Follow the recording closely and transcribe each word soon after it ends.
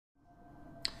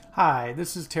Hi,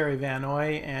 this is Terry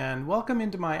VanNoy, and welcome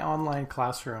into my online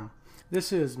classroom.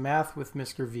 This is Math with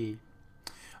Mr. V.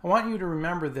 I want you to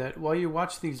remember that while you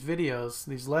watch these videos,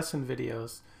 these lesson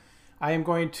videos, I am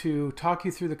going to talk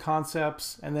you through the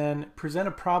concepts and then present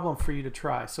a problem for you to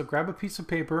try. So grab a piece of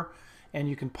paper and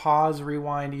you can pause,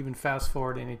 rewind, even fast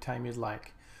forward anytime you'd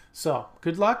like. So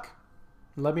good luck.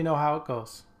 Let me know how it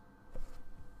goes.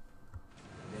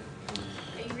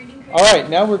 All right,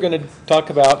 now we're going to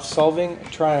talk about solving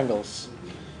triangles.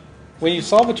 When you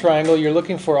solve a triangle, you're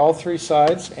looking for all three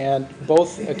sides and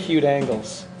both acute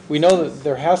angles. We know that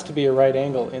there has to be a right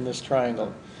angle in this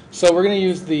triangle. So we're going to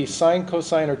use the sine,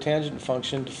 cosine, or tangent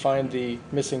function to find the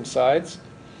missing sides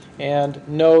and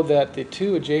know that the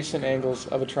two adjacent angles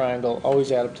of a triangle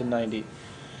always add up to 90.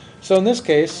 So in this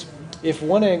case, if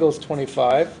one angle is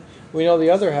 25, we know the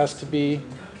other has to be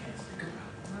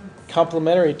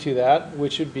complementary to that,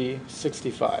 which would be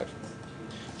 65.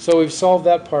 So we've solved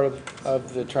that part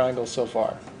of the triangle so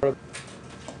far.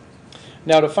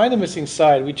 Now to find the missing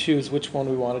side, we choose which one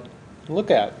we want to look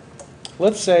at.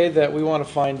 Let's say that we want to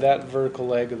find that vertical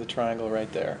leg of the triangle right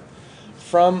there.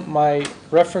 From my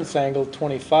reference angle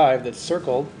 25 that's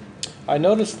circled, I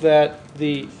noticed that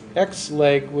the x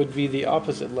leg would be the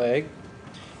opposite leg,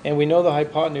 and we know the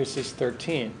hypotenuse is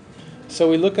 13. So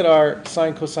we look at our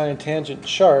sine, cosine, and tangent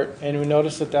chart, and we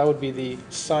notice that that would be the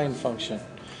sine function.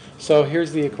 So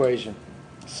here's the equation.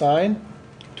 Sine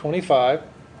 25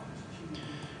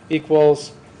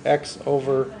 equals x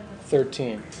over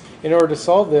 13. In order to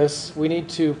solve this, we need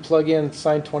to plug in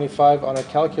sine 25 on our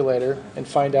calculator and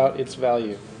find out its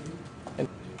value. And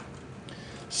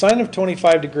sine of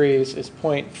 25 degrees is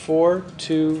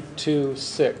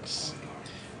 0.4226.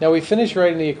 Now we finish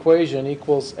writing the equation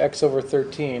equals x over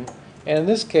 13. And in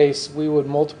this case, we would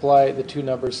multiply the two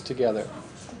numbers together.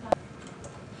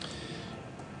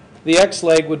 The x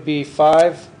leg would be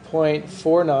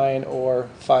 5.49 or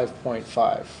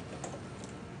 5.5.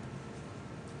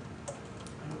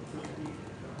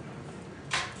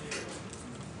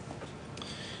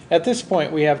 At this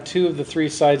point, we have two of the three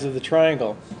sides of the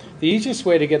triangle. The easiest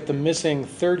way to get the missing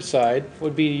third side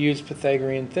would be to use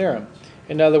Pythagorean theorem.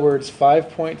 In other words,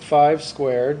 5.5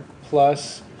 squared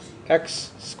plus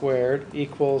x squared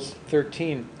equals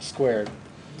 13 squared.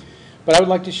 But I would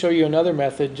like to show you another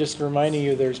method, just reminding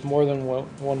you there's more than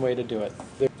one way to do it.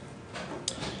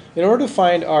 In order to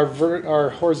find our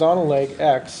horizontal leg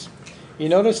x, you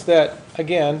notice that,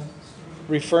 again,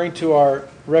 referring to our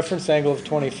reference angle of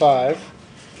 25,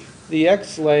 the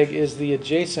x leg is the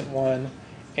adjacent one,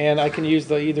 and I can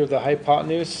use either the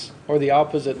hypotenuse or the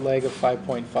opposite leg of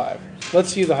 5.5.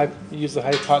 Let's use the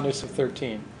hypotenuse of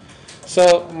 13.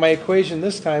 So my equation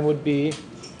this time would be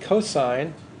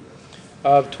cosine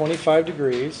of 25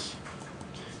 degrees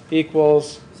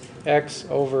equals x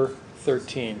over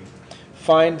 13.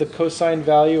 Find the cosine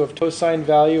value of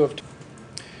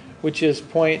which is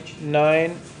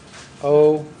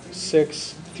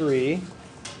 0.9063.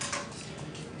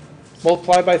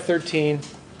 Multiply by 13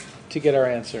 to get our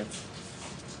answer.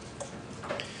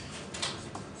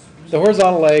 The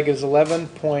horizontal leg is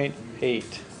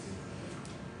 11.8.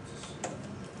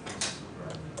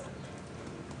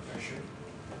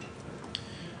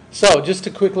 So, just to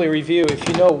quickly review, if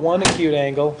you know one acute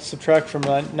angle, subtract from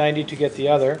 90 to get the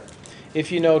other.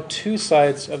 If you know two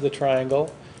sides of the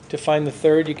triangle, to find the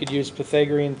third, you could use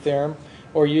Pythagorean theorem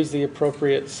or use the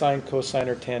appropriate sine, cosine,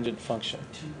 or tangent function.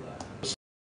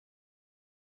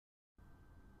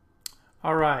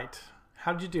 All right,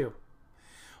 how did you do?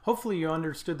 Hopefully you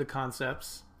understood the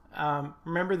concepts.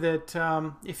 Remember that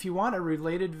if you want a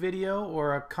related video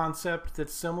or a concept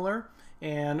that's similar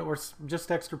or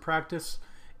just extra practice,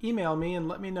 email me and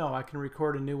let me know. I can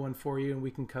record a new one for you and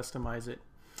we can customize it.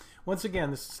 Once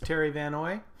again, this is Terry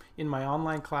VanNoy in my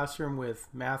online classroom with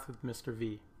Math with Mr.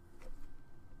 V.